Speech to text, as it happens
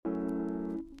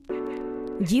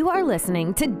You are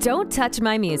listening to Don't Touch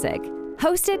My Music,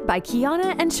 hosted by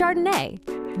Kiana and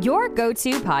Chardonnay, your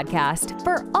go-to podcast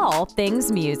for all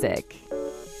things music.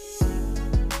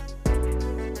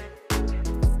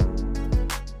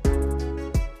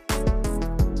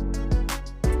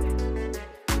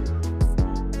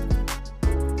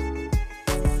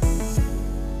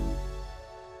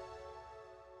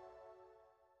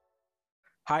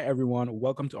 Hi, everyone.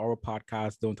 Welcome to our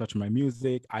podcast, Don't Touch My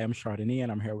Music. I am Chardonnay, and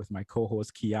I'm here with my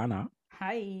co-host, Kiana.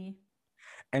 Hi.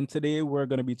 And today we're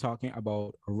going to be talking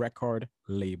about record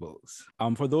labels.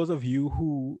 For those of you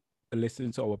who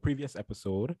listened to our previous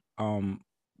episode,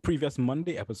 previous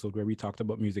Monday episode where we talked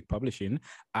about music publishing,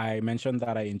 I mentioned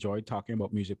that I enjoyed talking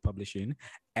about music publishing,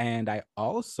 and I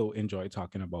also enjoyed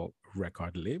talking about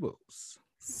record labels.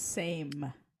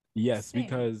 Same. Yes,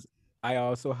 because I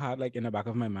also had like in the back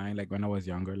of my mind, like when I was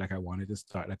younger, like I wanted to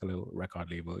start like a little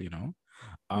record label, you know.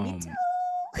 Me too.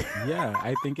 Yeah,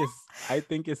 I think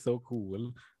it's so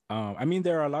cool. I mean,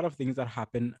 there are a lot of things that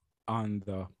happen on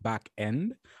the back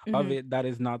end of it that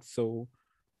is not so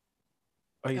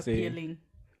appealing,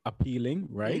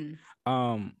 right?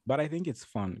 But I think it's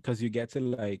fun because you get to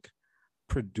like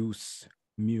produce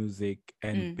music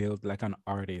and build like an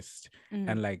artist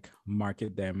and like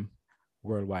market them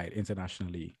worldwide,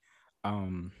 internationally.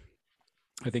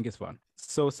 I think it's fun.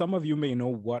 So some of you may know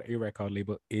what a record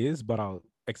label is, but I'll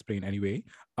explain anyway.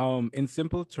 In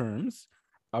simple terms,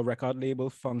 a record label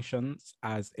functions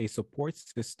as a support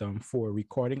system for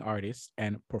recording artists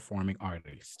and performing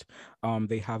artists.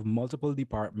 They have multiple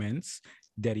departments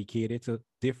dedicated to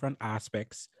different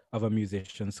aspects of a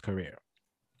musician's career.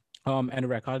 And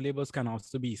record labels can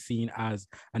also be seen as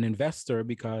an investor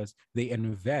because they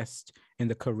invest in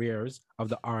the careers of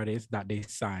the artists that they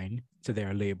sign to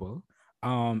their label.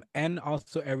 And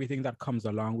also everything that comes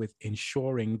along with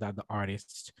ensuring that the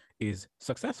artist is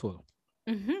successful.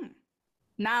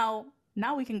 Now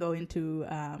we can go into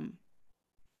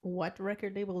what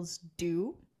record labels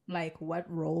do, like what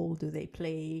role do they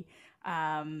play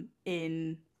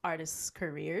in artists'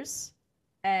 careers.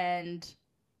 And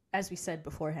as we said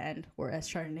beforehand, or as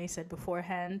Chardonnay said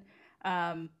beforehand,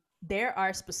 there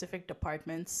are specific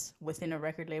departments within a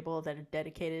record label that are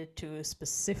dedicated to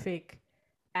specific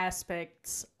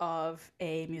aspects of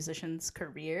a musician's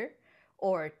career,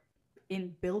 or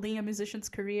in building a musician's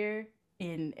career,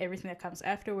 in everything that comes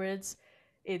afterwards.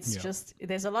 It's just,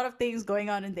 there's a lot of things going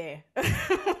on in there.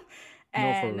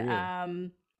 And no, for real.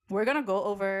 We're going to go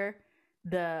over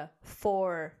the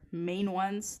 4 main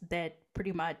ones that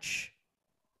pretty much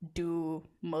do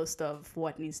most of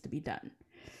what needs to be done.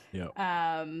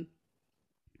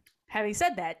 Having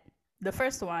said that, the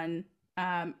first one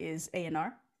is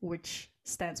A&R, which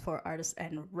stands for Artist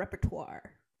and Repertoire,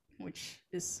 which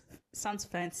sounds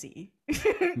fancy.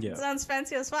 It sounds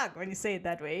fancy as fuck when you say it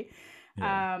that way.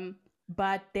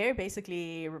 But they're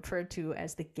basically referred to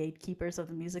as the gatekeepers of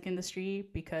the music industry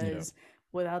because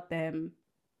without them,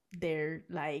 there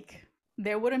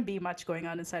wouldn't be much going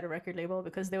on inside a record label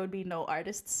because there would be no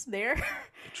artists there.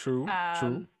 True.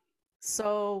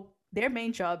 So their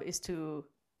main job is to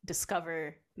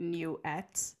discover new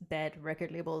acts that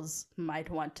record labels might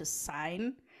want to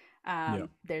sign.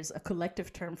 There's a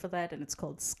collective term for that, and it's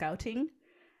called scouting.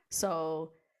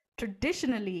 So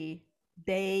traditionally,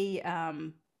 they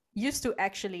used to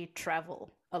actually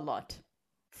travel a lot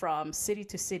from city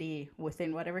to city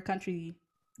within whatever country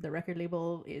the record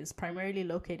label is primarily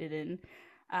located in,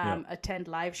 attend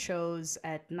live shows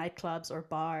at nightclubs or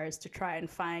bars to try and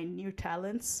find new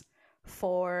talents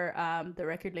for the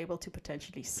record label to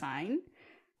potentially sign.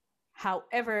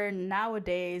 However,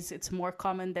 nowadays, it's more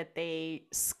common that they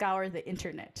scour the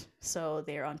internet. So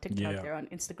they're on TikTok, they're on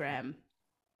Instagram,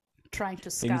 trying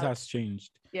to scout. Things has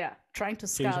changed. Yeah, trying to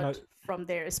scout from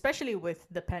there, especially with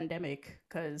the pandemic,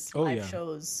 because live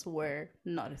shows were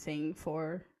not a thing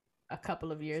for a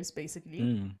couple of years,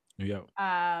 basically.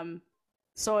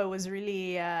 So it was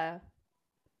really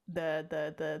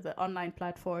the online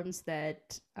platforms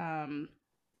that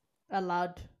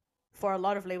allowed for a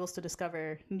lot of labels to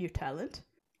discover new talent.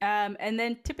 And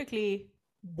then typically,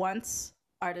 once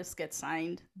artists get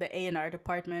signed, the A&R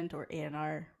department or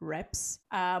A&R reps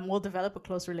will develop a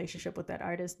close relationship with that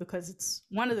artist because it's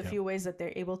one of the few ways that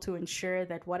they're able to ensure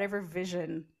that whatever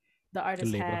vision the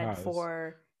artist had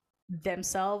for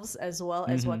themselves as well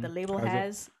as what the label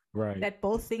has, that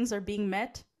both things are being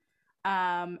met.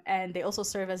 And they also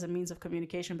serve as a means of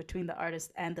communication between the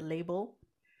artist and the label.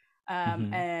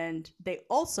 And they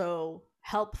also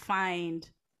help find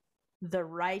the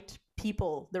right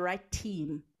people, the right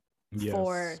team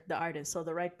for the artist. So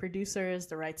the right producers,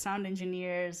 the right sound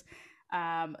engineers,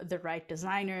 the right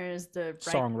designers, the right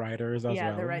songwriters as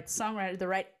well. the right songwriter, the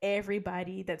right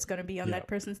everybody that's going to be on Yeah. that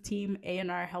person's team.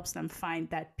 A&R helps them find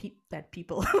that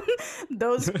people,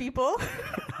 those people,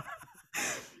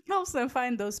 helps them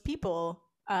find those people,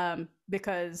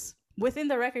 because within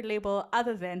the record label,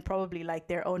 other than probably like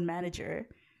their own manager,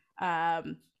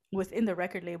 within the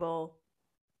record label,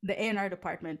 the A&R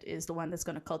department is the one that's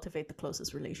going to cultivate the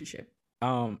closest relationship.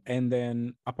 And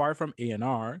then apart from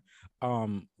A&R,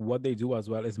 what they do as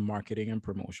well is marketing and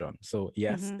promotion. So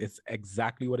yes, it's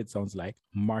exactly what it sounds like,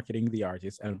 marketing the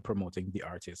artist and promoting the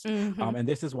artist. And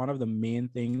this is one of the main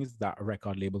things that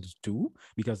record labels do,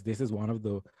 because this is one of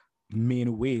the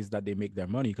main ways that they make their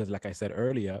money. Because like I said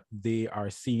earlier, they are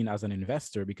seen as an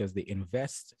investor because they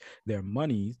invest their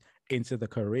money into the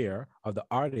career of the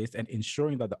artist and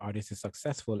ensuring that the artist is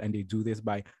successful. And they do this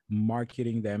by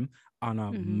marketing them on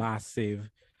a massive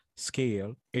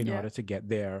scale in order to get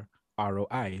their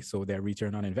ROI, so their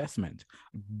return on investment.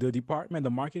 The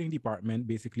marketing department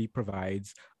basically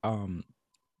provides,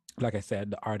 like I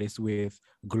said, the artists with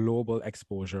global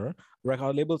exposure.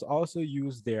 Record labels also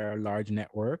use their large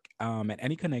network and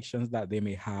any connections that they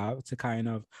may have to kind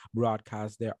of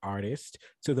broadcast their artists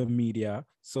to the media.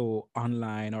 So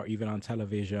online or even on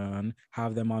television,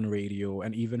 have them on radio,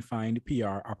 and even find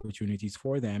PR opportunities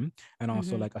for them, and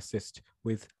also like assist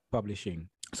with publishing.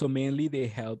 So mainly they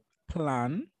help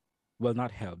plan, well,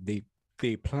 not help,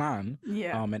 they plan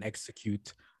and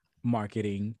execute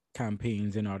marketing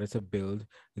campaigns in order to build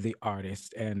the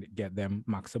artist and get them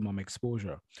maximum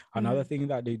exposure. Another thing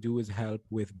that they do is help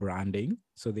with branding.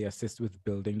 So they assist with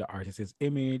building the artist's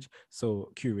image,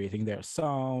 so curating their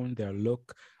sound, their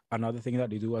look. Another thing that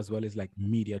they do as well is like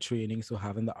media training, so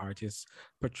having the artists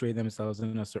portray themselves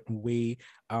in a certain way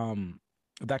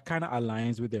that kind of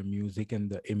aligns with their music and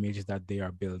the image that they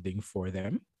are building for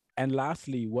them. And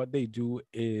lastly, what they do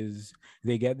is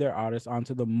they get their artists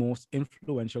onto the most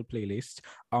influential playlists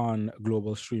on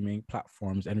global streaming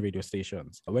platforms and radio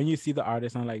stations. When you see the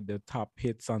artists on like the top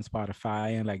hits on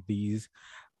Spotify and like these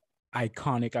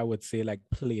iconic, I would say, like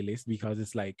playlists, because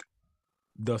it's like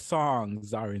the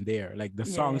songs are in there, like the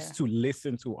songs to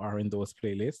listen to are in those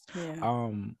playlists.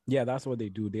 That's what they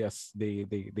do.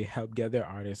 They help get their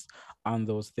artists on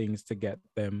those things to get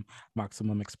them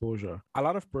maximum exposure. A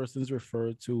lot of persons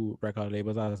refer to record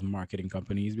labels as marketing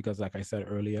companies because, like I said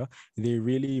earlier, they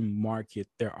really market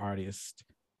their artists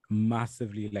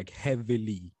massively, like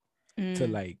heavily, to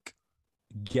like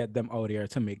get them out there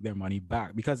to make their money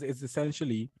back, because it's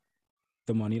essentially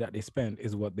the money that they spend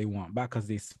is what they want back, because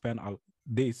they spend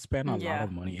a lot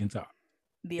of money into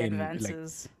the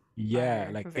advances.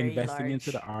 Like investing large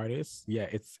into the artists.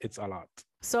 It's a lot.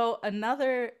 So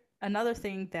another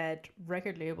thing that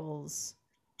record labels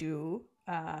do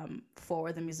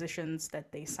for the musicians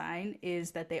that they sign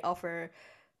is that they offer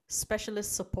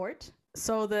specialist support.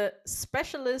 So the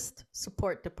specialist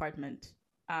support department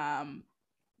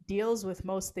deals with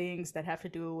most things that have to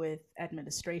do with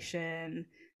administration,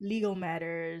 legal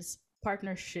matters,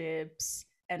 partnerships,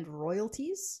 and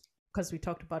royalties, because we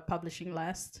talked about publishing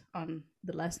on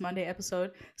the last Monday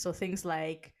episode. So things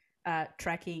like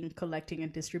tracking, collecting,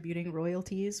 and distributing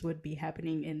royalties would be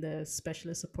happening in the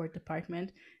specialist support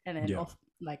department. And then,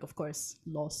 of course,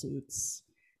 lawsuits,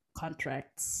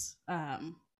 contracts,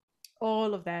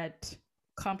 all of that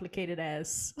complicated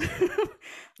as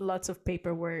lots of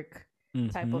paperwork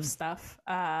type of stuff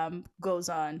goes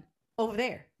on over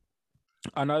there.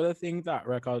 Another thing that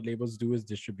record labels do is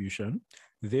distribution.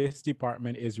 This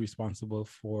department is responsible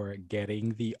for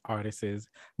getting the artist's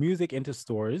music into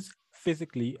stores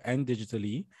physically and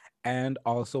digitally, and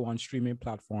also on streaming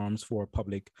platforms for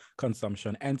public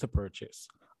consumption and to purchase.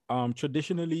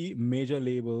 Traditionally, major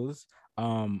labels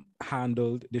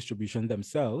handled distribution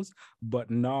themselves,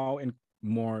 but now in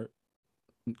more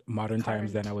modern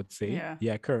times, then I would say,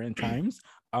 current times,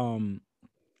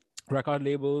 record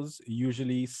labels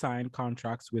usually sign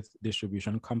contracts with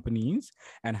distribution companies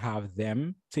and have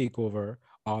them take over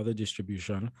all the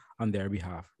distribution on their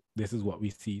behalf. This is what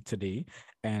we see today.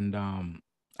 And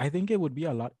I think it would be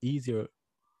a lot easier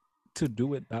to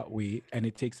do it that way. And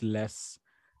it takes less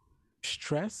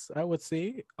stress, I would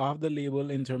say, of the label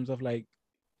in terms of like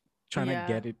trying to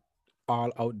get it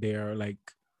all out there. Like,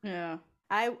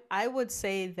 I would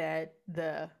say that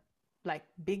the like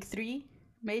big three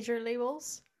major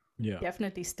labels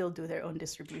definitely still do their own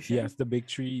distribution. Yes, the big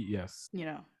three, yes. You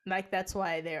know, like that's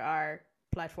why there are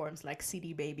platforms like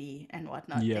CD Baby and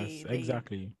whatnot. Yes,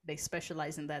 exactly. They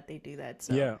specialize in that. They do that.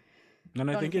 So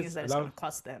and I think it's going to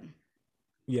cost them.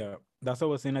 Yeah, that's what I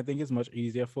was saying. I think it's much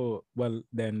easier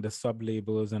then the sub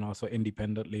labels and also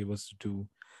independent labels to do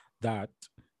that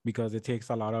because it takes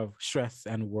a lot of stress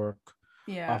and work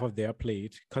off of their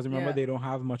plate. Because remember, they don't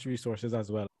have much resources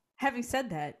as well. Having said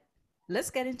that, let's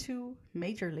get into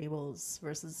major labels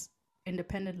versus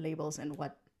independent labels and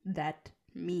what that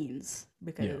means,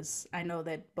 because I know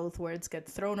that both words get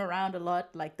thrown around a lot,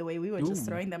 like the way we were just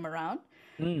throwing them around.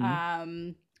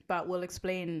 But we'll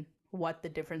explain what the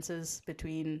difference is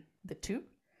between the two.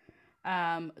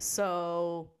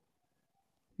 So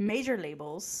major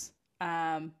labels,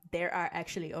 there are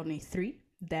actually only 3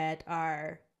 that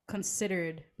are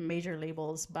considered major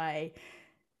labels by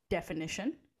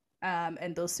definition.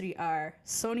 And those 3 are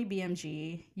Sony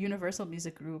BMG, Universal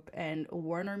Music Group, and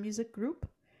Warner Music Group,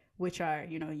 which are,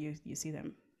 you see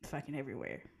them fucking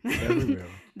everywhere.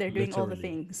 They're doing all the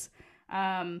things.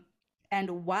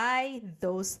 And why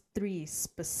those 3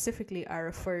 specifically are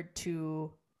referred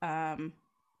to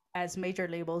as major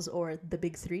labels, or the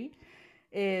big 3,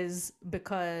 is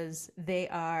because they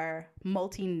are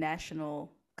multinational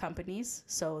companies.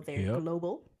 So they're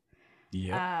global.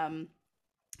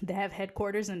 They have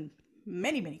headquarters in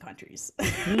many, many countries.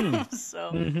 So,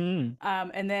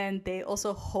 and then they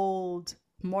also hold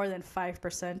more than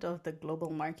 5% of the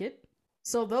global market.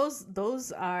 So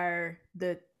those are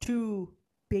the 2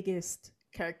 biggest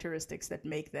characteristics that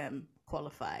make them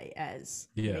qualify as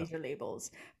major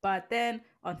labels. But then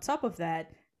on top of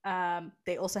that,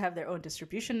 they also have their own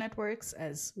distribution networks,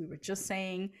 as we were just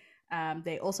saying.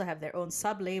 They also have their own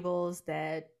sub-labels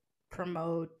that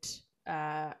promote,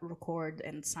 record,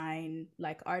 and sign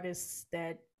like artists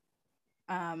that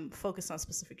focus on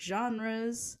specific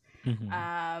genres.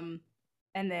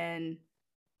 And then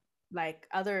like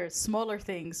other smaller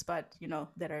things, but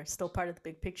that are still part of the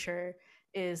big picture,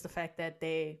 is the fact that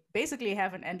they basically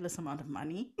have an endless amount of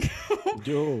money.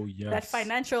 That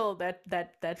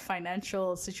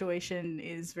financial situation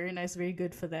is very nice, very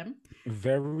good for them.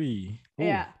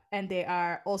 Yeah, and they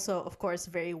are also, of course,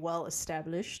 very well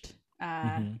established.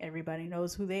 Everybody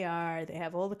knows who they are. They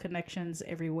have all the connections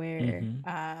everywhere.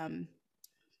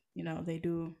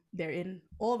 They're in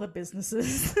all the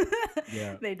businesses.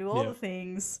 They do all the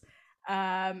things.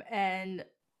 And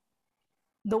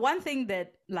the one thing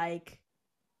that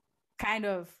kind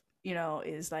of,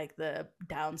 is like the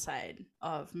downside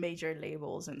of major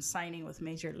labels and signing with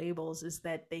major labels is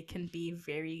that they can be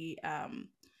very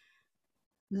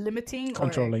limiting,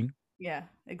 controlling.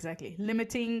 Exactly.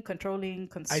 Limiting, controlling,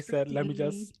 constricting. I said, let me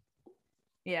just.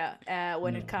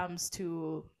 When it comes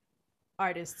to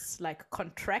artists, like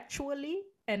contractually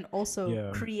and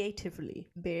also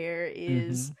creatively, there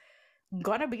is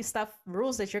gonna be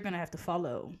rules that you're gonna have to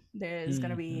follow. There's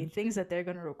gonna be things that they're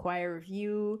gonna require of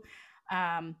you.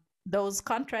 Those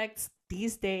contracts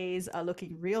these days are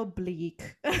looking real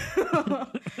bleak,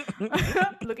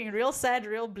 looking real sad,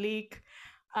 real bleak.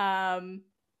 And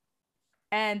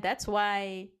that's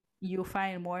why you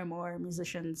find more and more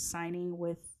musicians signing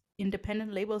with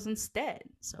independent labels instead.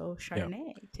 So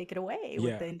Chardonnay, take it away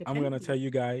with the independent. I'm going to tell you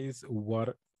guys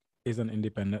what is an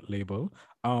independent label.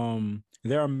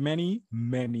 There are many,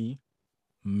 many,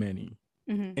 many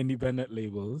independent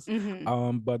labels.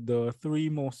 But the 3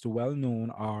 most well-known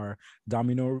are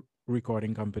Domino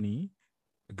Recording Company,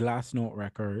 Glass Note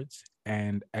Records,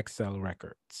 and Excel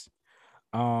Records.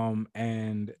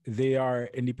 And they are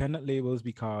independent labels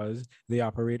because they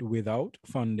operate without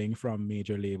funding from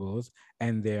major labels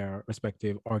and their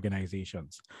respective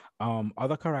organizations.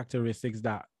 Other characteristics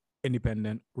that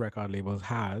independent record labels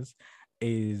has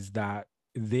is that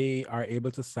they are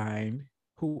able to sign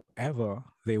whoever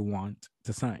they want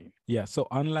to sign. So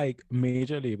unlike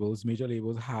major labels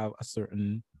have a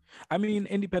certain,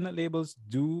 independent labels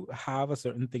do have a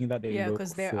certain thing that they look for.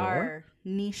 Because there are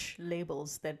niche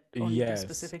labels that only do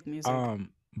specific music.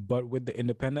 But with the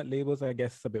independent labels, I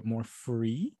guess it's a bit more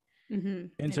free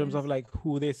in terms of like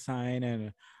who they sign,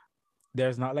 and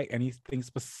there's not like anything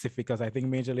specific, because I think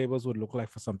major labels would look like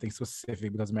for something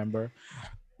specific, because remember,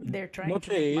 they're trying to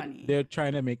make money. They're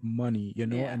trying to make money,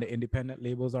 and the independent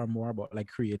labels are more about like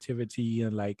creativity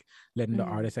and like letting the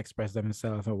artists express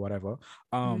themselves or whatever.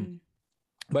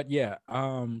 But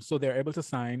so they're able to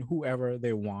sign whoever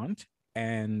they want,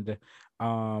 and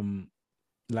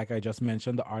like I just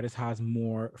mentioned, the artist has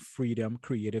more freedom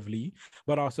creatively,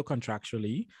 but also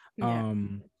contractually.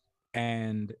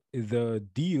 And the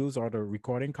deals or the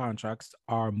recording contracts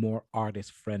are more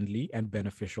artist friendly and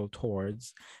beneficial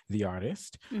towards the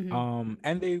artist.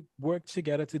 And they work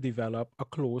together to develop a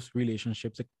close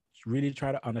relationship, to really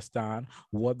try to understand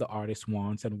what the artist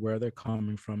wants and where they're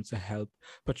coming from, to help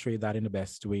portray that in the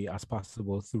best way as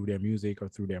possible through their music or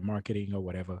through their marketing or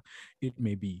whatever it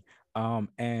may be.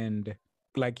 And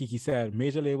like Kiki said,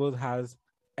 major labels has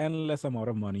endless amount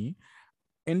of money.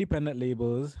 independent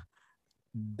labels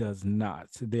does not.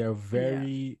 They are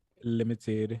very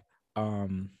limited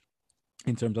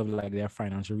in terms of like their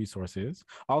financial resources,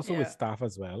 also with staff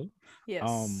as well.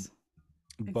 Yes,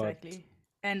 But exactly.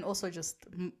 And also just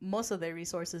most of their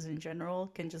resources in general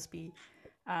can just be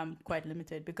quite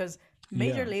limited, because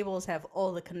major labels have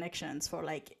all the connections for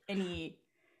like any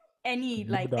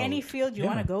no doubt. field you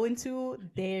want to go into,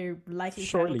 they're likely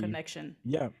to have a connection.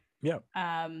 Yeah.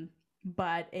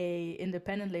 But a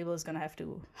independent label is gonna have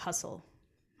to hustle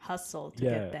to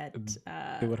get that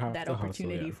they would have that to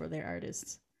opportunity hustle, for their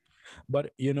artists.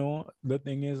 But you know, the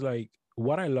thing is, like,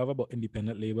 what I love about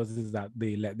independent labels is that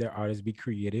they let their artists be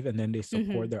creative and then they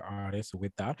support their artists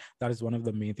with that. That is one of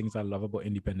the main things I love about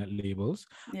independent labels.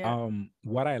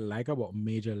 What I like about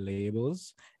major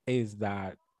labels is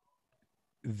that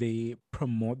they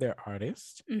promote their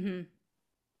artists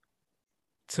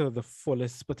to the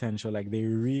fullest potential. Like they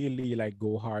really like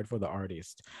go hard for the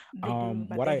artist. They do,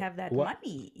 but they have that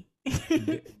money.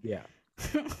 Yeah.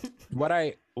 What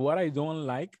I don't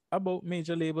like about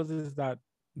major labels is that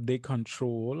they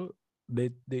control they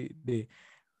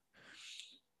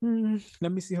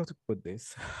let me see how to put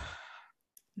this.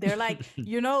 They're like,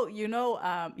 you know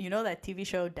that TV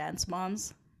show Dance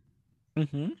Moms?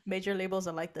 Major labels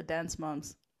are like the dance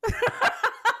moms.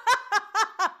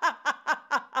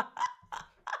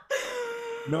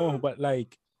 No, but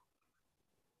like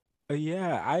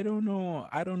yeah, I don't know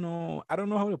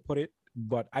how to put it,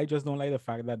 but I just don't like the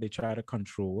fact that they try to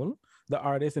control the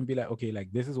artist and be like, okay,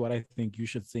 like this is what I think you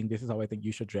should sing, this is how I think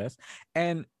you should dress.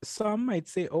 And some might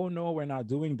say, oh no, we're not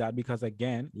doing that, because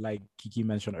again, like Kiki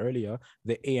mentioned earlier,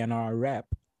 the A&R rep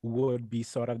would be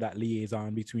sort of that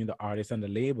liaison between the artist and the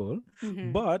label.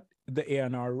 But the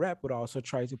A&R rep would also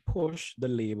try to push the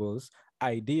label's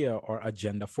idea or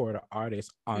agenda for the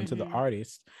artist onto the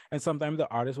artist. And sometimes the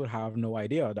artist would have no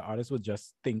idea. The artist would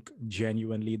just think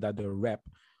genuinely that the rep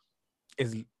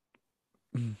is,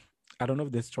 I don't know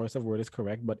if this choice of word is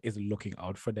correct, but is looking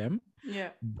out for them. Yeah.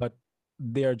 But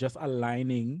they're just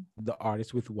aligning the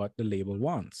artist with what the label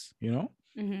wants, you know?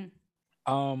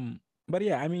 But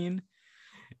yeah, I mean,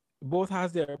 both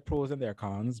has their pros and their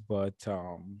cons, but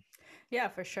yeah,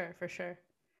 for sure.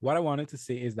 What I wanted to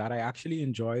say is that I actually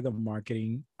enjoy the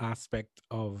marketing aspect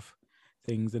of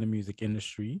things in the music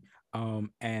industry,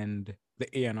 and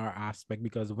the A&R aspect,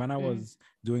 because when I was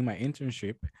doing my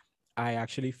internship, I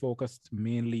actually focused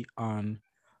mainly on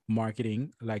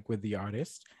marketing, like with the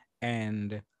artist,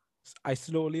 and I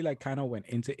slowly like kind of went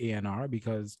into A&R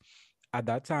because at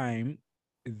that time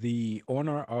the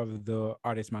owner of the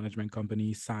artist management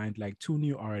company signed like 2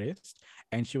 new artists,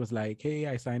 and she was like, hey,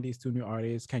 I signed these 2 new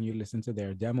artists, can you listen to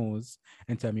their demos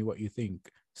and tell me what you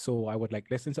think? So I would like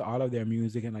listen to all of their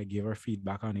music and like give her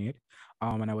feedback on it,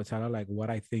 and I would tell her like what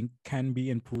I think can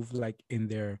be improved like in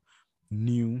their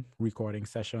new recording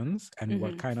sessions and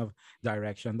what kind of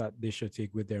direction that they should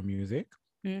take with their music.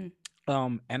 And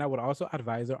I would also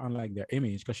advise her on like their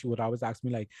image, because she would always ask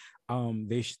me like,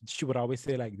 she would always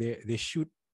say like they shoot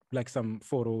like some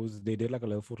photos, they did like a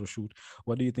little photo shoot.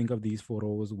 What do you think of these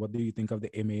photos? What do you think of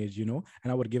the image? You know,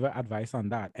 and I would give her advice on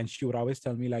that, and she would always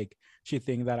tell me like she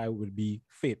think that I would be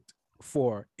fit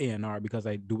for A&R because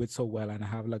I do it so well and I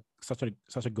have like such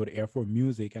a good ear for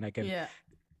music, and I can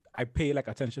I pay like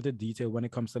attention to detail when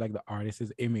it comes to like the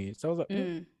artist's image. So I was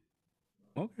like,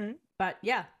 okay. But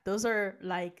yeah, those are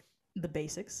like the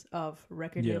basics of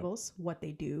record labels, what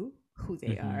they do, who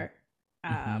they are,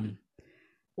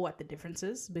 what the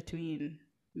differences between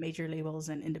major labels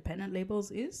and independent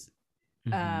labels is.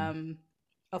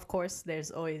 Of course,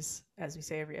 there's always, as we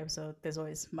say every episode, there's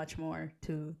always much more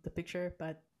to the picture.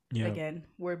 But again,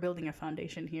 we're building a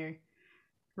foundation here.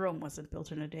 Rome wasn't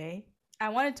built in a day. I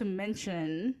wanted to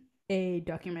mention a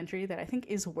documentary that I think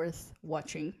is worth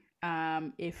watching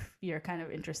if you're kind of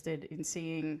interested in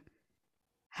seeing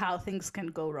how things can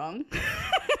go wrong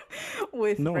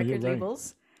with record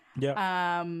labels. Yeah.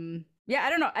 I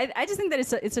don't know. I just think that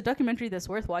it's a documentary that's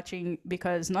worth watching,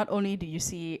 because not only do you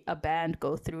see a band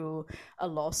go through a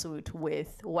lawsuit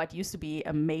with what used to be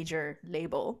a major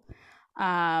label,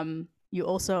 you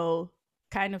also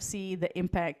kind of see the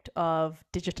impact of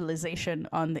digitalization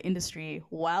on the industry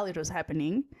while it was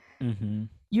happening.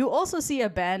 You also see a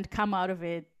band come out of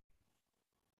it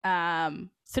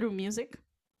through music,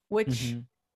 which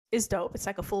is dope. It's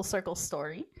like a full circle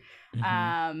story.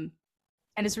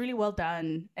 And it's really well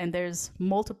done. And there's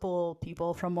multiple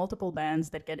people from multiple bands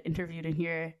that get interviewed in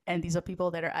here. And these are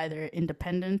people that are either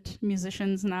independent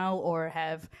musicians now or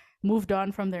have moved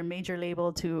on from their major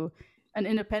label to an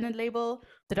independent label.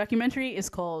 The documentary is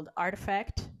called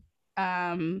Artifact.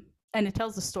 And it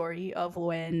tells the story of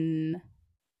when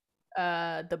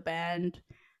the band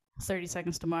 30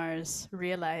 Seconds to Mars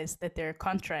realized that their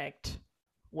contract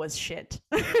was shit.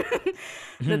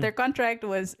 That their contract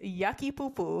was yucky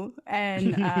poo poo,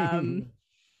 and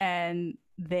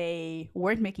they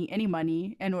weren't making any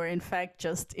money and were in fact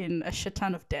just in a shit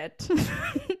ton of debt.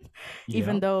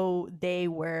 Even though they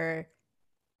were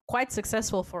quite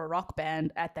successful for a rock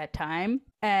band at that time,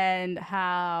 and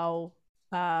how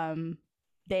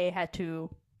they had to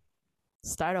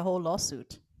start a whole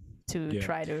lawsuit to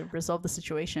try to resolve the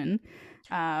situation.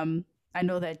 I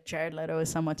know that Jared Leto is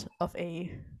somewhat of a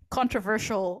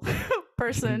controversial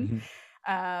person,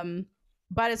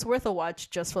 but it's worth a watch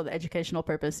just for the educational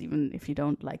purpose, even if you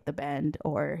don't like the band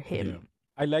or him. Yeah.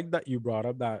 I like that you brought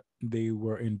up that they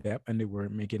were in debt and they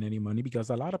weren't making any money, because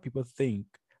a lot of people think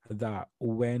that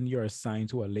when you're assigned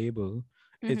to a label,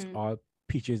 it's all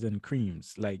peaches and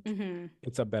creams. Like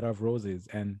it's a bed of roses.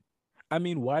 And I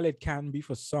mean, while it can be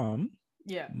for some,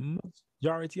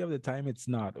 majority of the time it's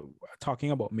not.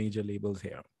 Talking about major labels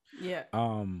here. Yeah.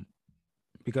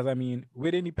 Because I mean,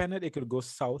 with independent, it could go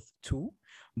south too,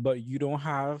 but you don't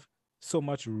have so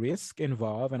much risk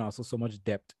involved and also so much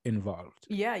depth involved.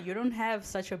 Yeah, you don't have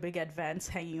such a big advance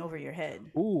hanging over your head.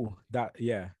 Ooh, that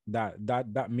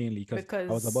mainly, because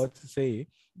I was about to say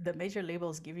the major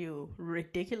labels give you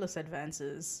ridiculous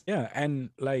advances. Yeah,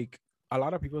 and like a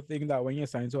lot of people think that when you're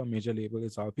signed to a major label,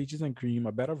 it's all peaches and cream,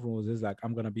 a bed of roses. Like,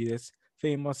 I'm gonna be this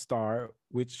famous star,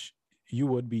 which you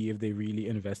would be if they really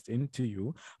invest into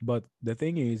you. But the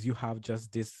thing is, you have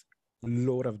just this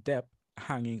load of debt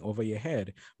hanging over your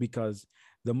head, because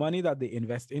the money that they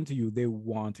invest into you, they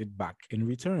want it back in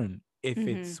return. If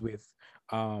it's with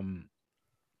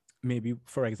maybe,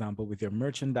 for example, with your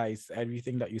merchandise,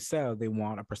 everything that you sell, they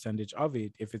want a percentage of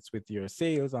it. If it's with your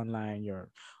sales online, your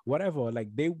whatever,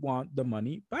 like they want the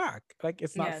money back. Like,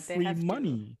 it's not free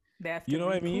money. They have to, you know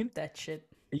what I mean? That shit.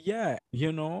 Yeah,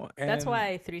 you know. And that's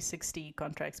why 360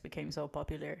 contracts became so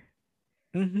popular.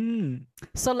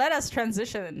 So let us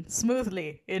transition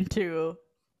smoothly into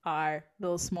our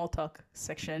little small talk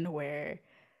section where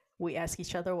we ask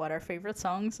each other what our favorite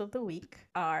songs of the week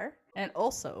are. And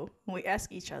also, we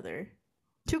ask each other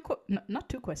not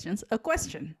two questions, a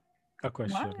question. A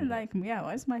question.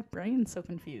 Why is my brain so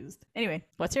confused? Anyway,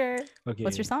 what's your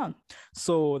song?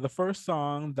 So the first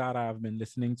song that I've been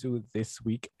listening to this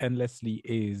week endlessly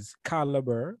is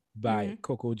Caliber by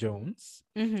Coco Jones.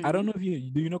 I don't know if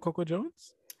do you know Coco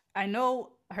Jones? I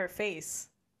know her face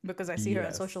because I see her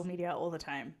on social media all the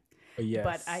time. Yes.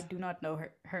 But I do not know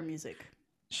her music.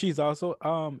 She's also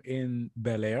in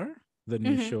Bel Air, the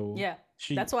new show. Yeah.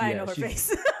 That's why I know her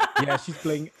face. Yeah, she's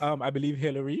playing I believe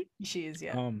Hillary. She is,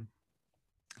 yeah.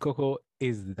 Coco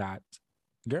is that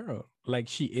girl. Like,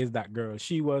 she is that girl.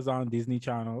 She was on Disney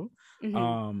Channel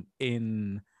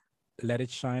in Let It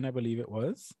Shine, I believe it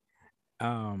was. Did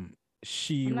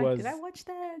I watch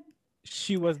that?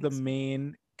 She was the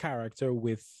main character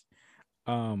with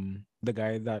the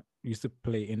guy that used to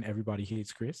play in Everybody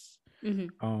Hates Chris.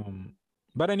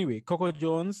 But anyway, Coco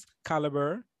Jones,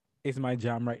 Caliber is my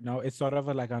jam right now. It's sort of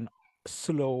like an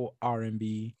slow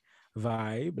R&B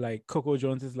vibe. Like, Coco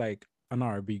Jones is like an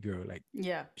R&B girl. Like,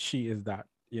 she is that,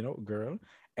 girl.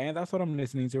 And that's what I'm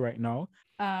listening to right now.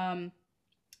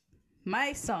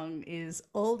 My song is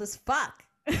old as fuck.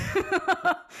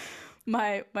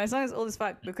 my song is old as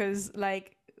fuck because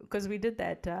we did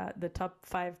that the top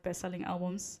 5 best-selling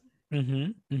albums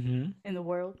in the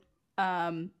world.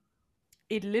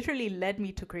 It literally led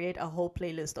me to create a whole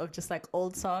playlist of just like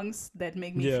old songs that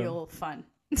make me feel fun.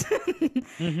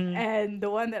 And the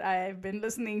one that I've been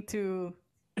listening to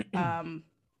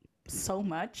so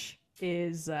much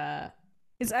is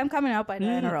I'm Coming Out by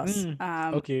Diana Ross.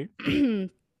 Okay.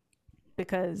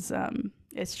 Because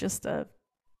it's just a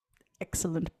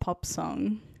excellent pop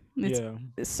song.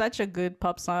 It's such a good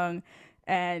pop song,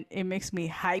 and it makes me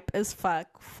hype as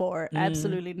fuck for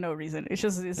absolutely no reason. It's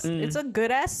just it's a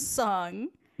good ass song.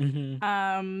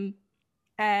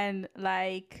 And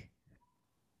like,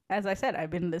 as I said, I've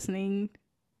been listening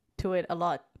to it a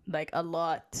lot. But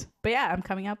yeah, I'm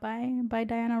Coming Out by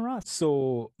Diana Ross.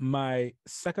 So my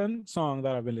second song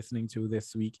that I've been listening to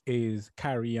this week is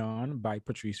Carry On by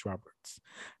Patrice Roberts.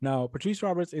 Now, Patrice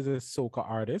Roberts is a soca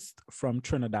artist from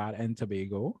Trinidad and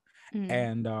Tobago.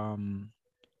 And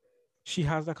she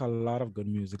has like a lot of good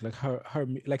music. Like her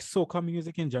like soca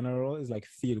music in general is like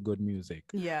feel good music.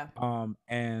 Yeah.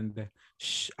 And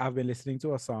I've been listening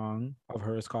to a song of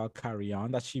hers called Carry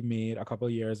On that she made a couple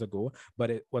years ago,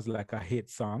 but it was like a hit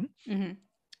song.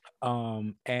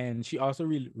 And she also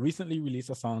recently released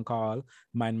a song called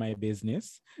Mind My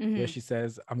Business, where she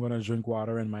says, I'm going to drink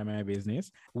water and mind my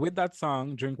business. With that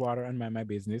song, Drink Water and Mind My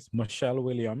Business, Michelle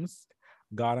Williams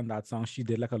got on that song. She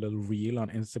did like a little reel on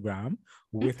Instagram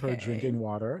with her drinking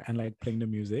water and like playing the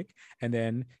music. And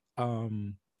then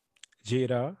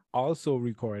Jada also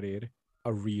recorded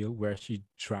a reel where she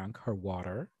drank her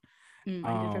water.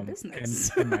 Minded her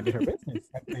business. and minded her business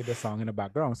and played the song in the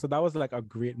background. So that was like a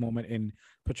great moment in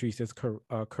Patrice's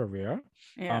career,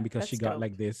 because she got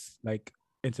like this like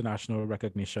international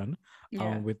recognition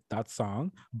with that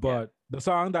song. But the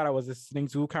song that I was listening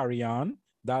to, Carry On,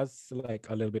 that's like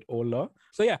a little bit older.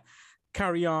 So yeah,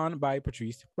 Carry On by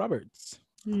Patrice Roberts.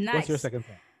 Nice. What's your second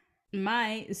song?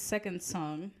 My second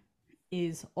song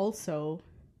is also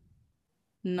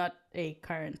not a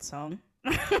current song.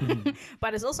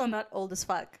 But it's also not old as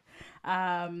fuck.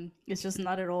 It's just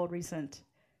not at all recent.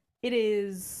 It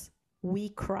is We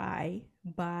Cry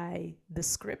by The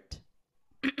Script.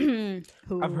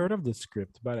 I've heard of The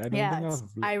Script, but I don't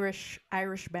think I've...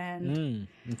 Irish band.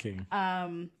 Okay.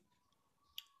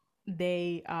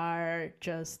 They are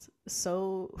just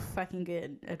so fucking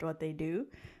good at what they do.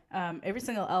 Every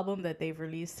single album that they've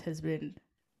released has been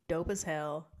dope as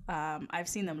hell. I've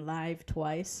seen them live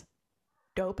twice.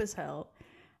 Dope as hell.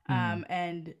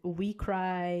 And We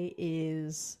Cry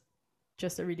is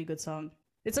just a really good song.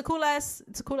 It's a cool ass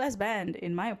band,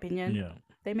 in my opinion. Yeah.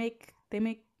 They make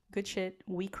good shit.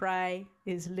 We Cry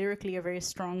is lyrically a very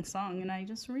strong song, and I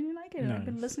just really like it. Nice. And I've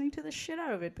been listening to the shit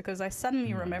out of it because I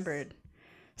suddenly remembered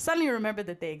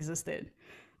that they existed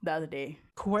the other day.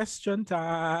 Question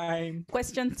time.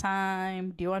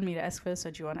 Do you want me to ask first,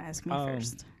 or do you want to ask me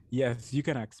first? Yes, you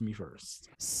can ask me first.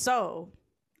 So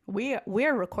we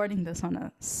are recording this on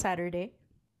a Saturday,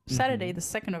 the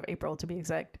 2nd of April to be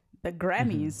exact. The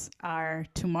Grammys are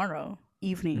tomorrow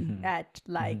evening at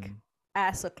like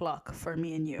ass o'clock for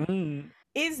me and you.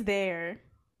 Is there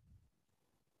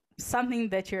something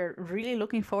that you're really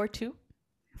looking forward to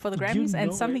for the Grammys,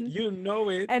 and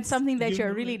something that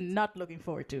you're really not looking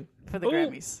forward to for the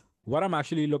Grammys? What I'm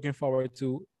actually looking forward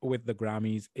to with the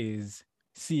Grammys is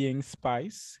seeing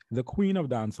Spice, the queen of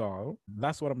dancehall.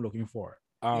 That's what I'm looking for.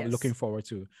 Looking forward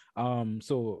to.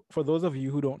 So for those of you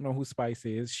who don't know who Spice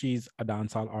is, she's a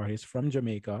dancehall artist from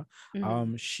Jamaica.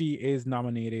 She is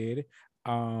nominated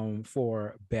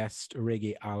for Best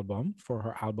Reggae Album for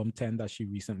her album 10 that she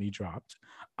recently dropped.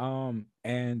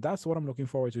 And that's what I'm looking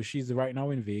forward to. She's right now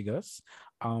in Vegas,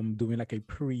 doing like a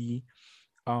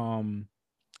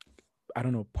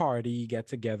party, get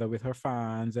together with her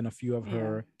fans and a few of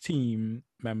her team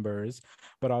members,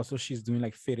 but also she's doing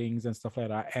like fittings and stuff like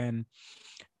that. And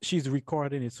she's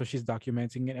recording it, so she's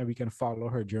documenting it, and we can follow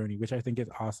her journey, which I think is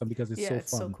awesome because it's so fun.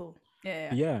 It's so cool.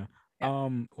 Yeah.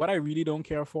 What I really don't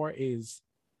care for is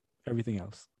everything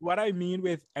else. What I mean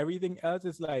with everything else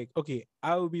is like, okay,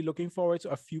 I will be looking forward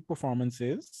to a few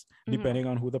performances, depending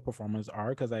on who the performers are,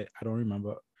 because I don't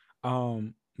remember.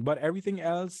 But everything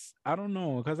else, I don't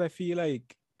know, because I feel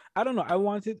like, I don't know, I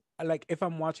want it, like, if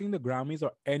I'm watching the Grammys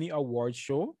or any award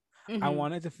show, I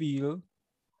want it to feel,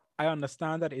 I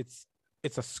understand that it's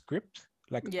a script,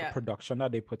 like a production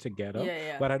that they put together,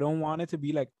 but I don't want it to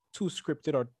be like too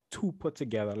scripted or too put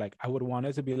together. Like, I would want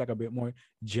it to be like a bit more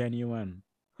genuine.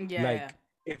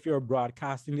 If you're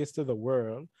broadcasting this to the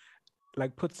world,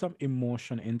 like, put some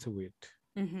emotion into it.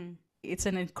 It's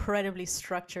an incredibly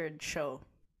structured show.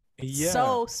 Yeah.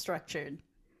 So structured.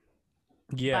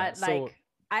 Yeah. But like,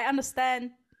 I understand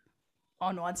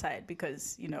on one side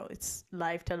because, you know, it's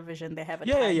live television. They have a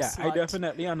time slot. I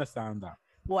definitely understand that.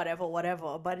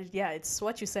 Whatever. But it's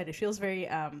what you said. It feels very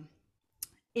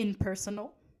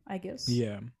impersonal, I guess.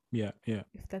 Yeah.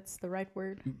 If that's the right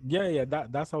word. Yeah.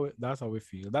 That's how we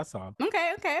feel. That's all.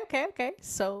 Okay.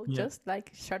 So just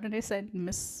like Chardonnay said,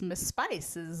 Miss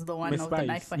Spice is the one of the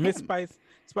night for him. Miss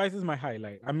Spice is my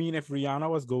highlight. I mean, if Rihanna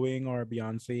was going, or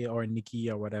Beyonce or Nicki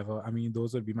or whatever, I mean,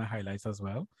 those would be my highlights as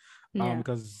well.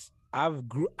 Because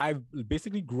I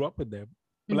basically grew up with them.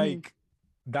 Like,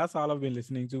 that's all I've been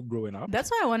listening to growing up.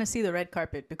 That's why I want to see the red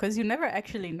carpet, because you never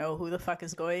actually know who the fuck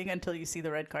is going until you see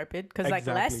the red carpet. Because like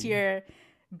last year,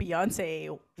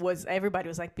 everybody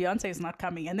was like, Beyonce is not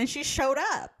coming, and then she showed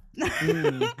up.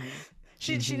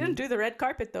 She didn't do the red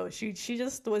carpet though. She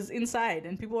just was inside,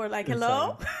 and people were like,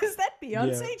 hello, is that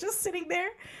Beyonce just sitting there?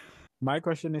 My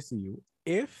question is to you: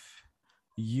 if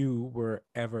you were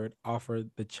ever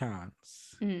offered the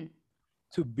chance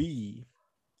to be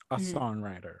a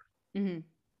songwriter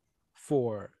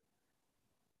for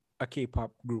a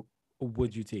K-pop group,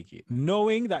 would you take it?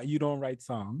 Knowing that you don't write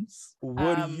songs,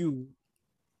 would you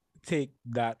take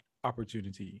that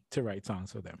opportunity to write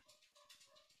songs for them?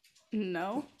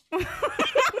 No.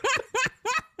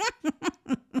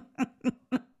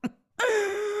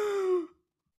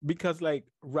 Because like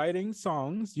writing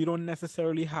songs, you don't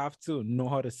necessarily have to know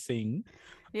how to sing.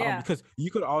 Yeah. Because you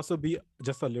could also be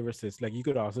just a lyricist. Like you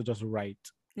could also just write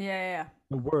Yeah.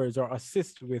 the words or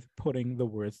assist with putting the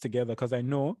words together. Because I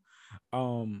know,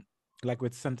 like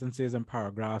with sentences and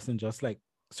paragraphs and just like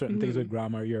certain things with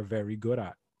grammar, you're very good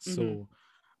at. So,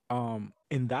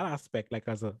 in that aspect, like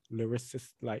as a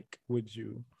lyricist, like would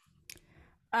you?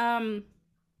 No.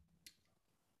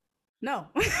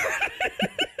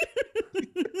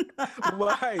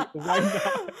 Why not?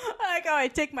 Like how I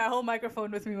take my whole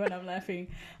microphone with me when I'm laughing.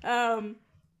 I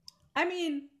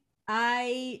mean,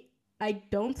 I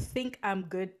don't think I'm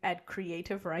good at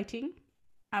creative writing.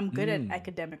 I'm good at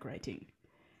academic writing.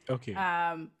 Okay.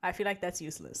 I feel like that's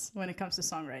useless when it comes to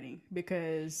songwriting,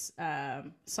 because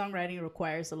songwriting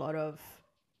requires a lot of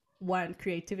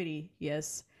creativity,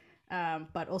 yes,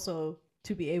 but also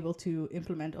to be able to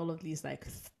implement all of these like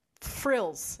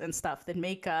frills and stuff that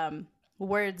make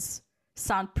words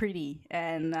sound pretty,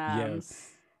 and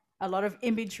yes, a lot of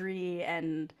imagery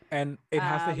and it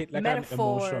has to hit like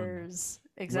metaphors, an emotion.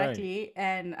 exactly, right.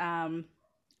 And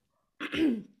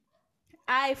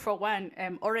I, for one,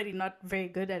 am already not very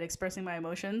good at expressing my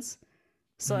emotions,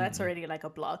 so that's already like a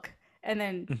block. And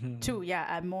then two, yeah,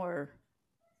 I'm more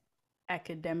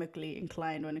academically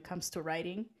inclined when it comes to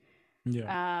writing.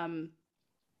 Yeah.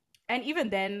 And even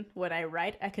then, when I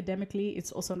write academically,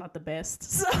 it's also not the best.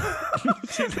 So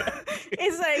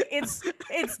it's like it's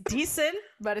decent,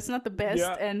 but it's not the best.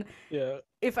 Yeah. And yeah,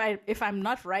 if I'm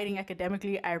not writing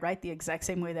academically, I write the exact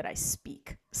same way that I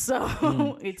speak.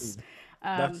 So it's true.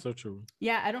 That's so true.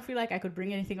 Yeah, I don't feel like I could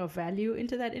bring anything of value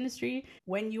into that industry.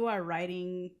 When you are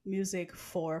writing music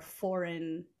for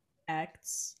foreign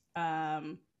acts,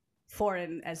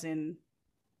 foreign as in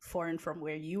foreign from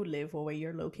where you live or where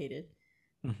you're located.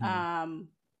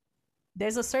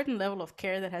 There's a certain level of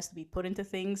care that has to be put into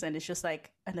things, and it's just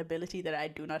like an ability that I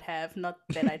do not have. Not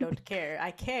that I don't care.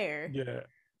 I care. Yeah.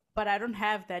 But I don't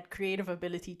have that creative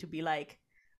ability to be like,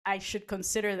 I should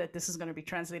consider that this is going to be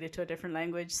translated to a different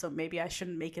language, so maybe I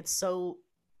shouldn't make it so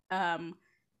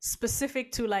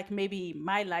specific to like maybe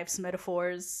my life's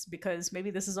metaphors, because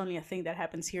maybe this is only a thing that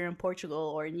happens here in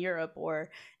Portugal or in Europe or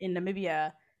in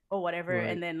Namibia or whatever, right.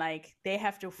 And then like they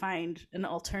have to find an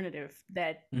alternative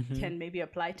that can maybe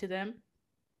apply to them.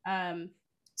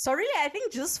 So really, I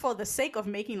think just for the sake of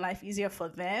making life easier for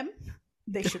them,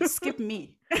 they should skip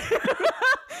me.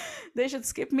 They should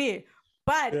skip me.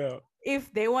 But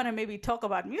if they want to maybe talk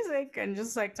about music and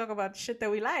just like talk about shit that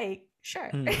we like,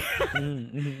 sure.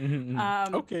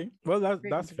 Okay, well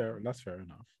that's fair. That's fair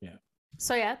enough. Yeah.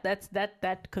 So yeah,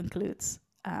 that concludes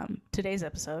today's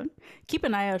episode. Keep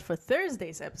an eye out for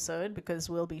Thursday's episode, because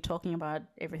we'll be talking about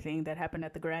everything that happened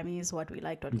at the Grammys, what we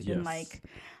liked, what we didn't like,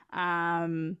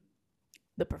 the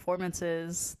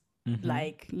performances,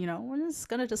 like, you know, we're just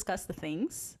gonna discuss the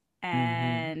things.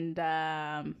 And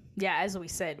yeah, as we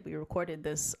said, we recorded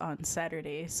this on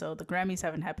Saturday, so the Grammys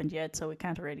haven't happened yet, so we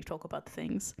can't already talk about the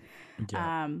things. But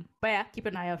yeah, keep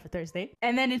an eye out for Thursday.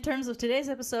 And then in terms of today's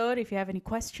episode, if you have any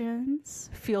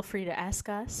questions, feel free to ask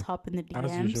us. Hop in the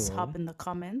DMs, hop in the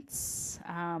comments,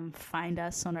 find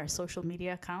us on our social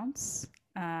media accounts,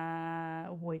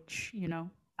 which, you know,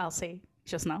 I'll say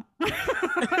just now.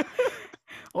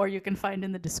 Or you can find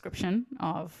in the description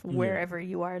of wherever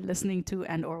you are listening to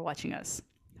and or watching us.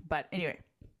 But anyway,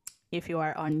 if you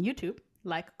are on YouTube,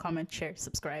 like, comment, share,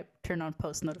 subscribe, turn on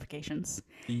post notifications.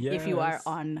 Yes. If you are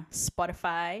on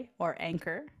Spotify or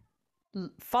Anchor,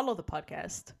 follow the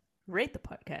podcast, rate the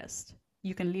podcast.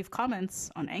 You can leave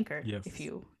comments on Anchor if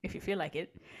you feel like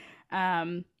it.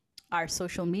 Our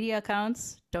social media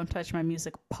accounts, Don't Touch My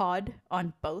Music Pod,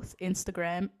 on both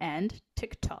Instagram and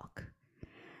TikTok.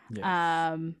 Yes.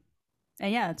 And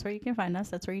yeah, that's where you can find us.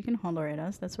 That's where you can holler at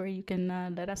us. That's where you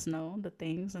can let us know the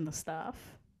things and the stuff.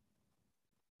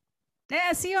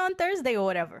 Yeah, see you on Thursday or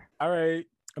whatever. All right.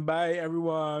 Bye,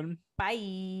 everyone.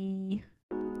 Bye.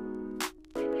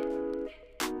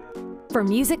 For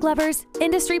music lovers,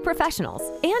 industry professionals,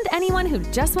 and anyone who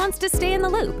just wants to stay in the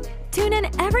loop, tune in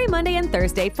every Monday and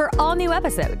Thursday for all new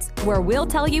episodes, where we'll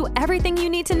tell you everything you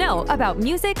need to know about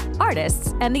music,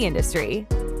 artists, and the industry.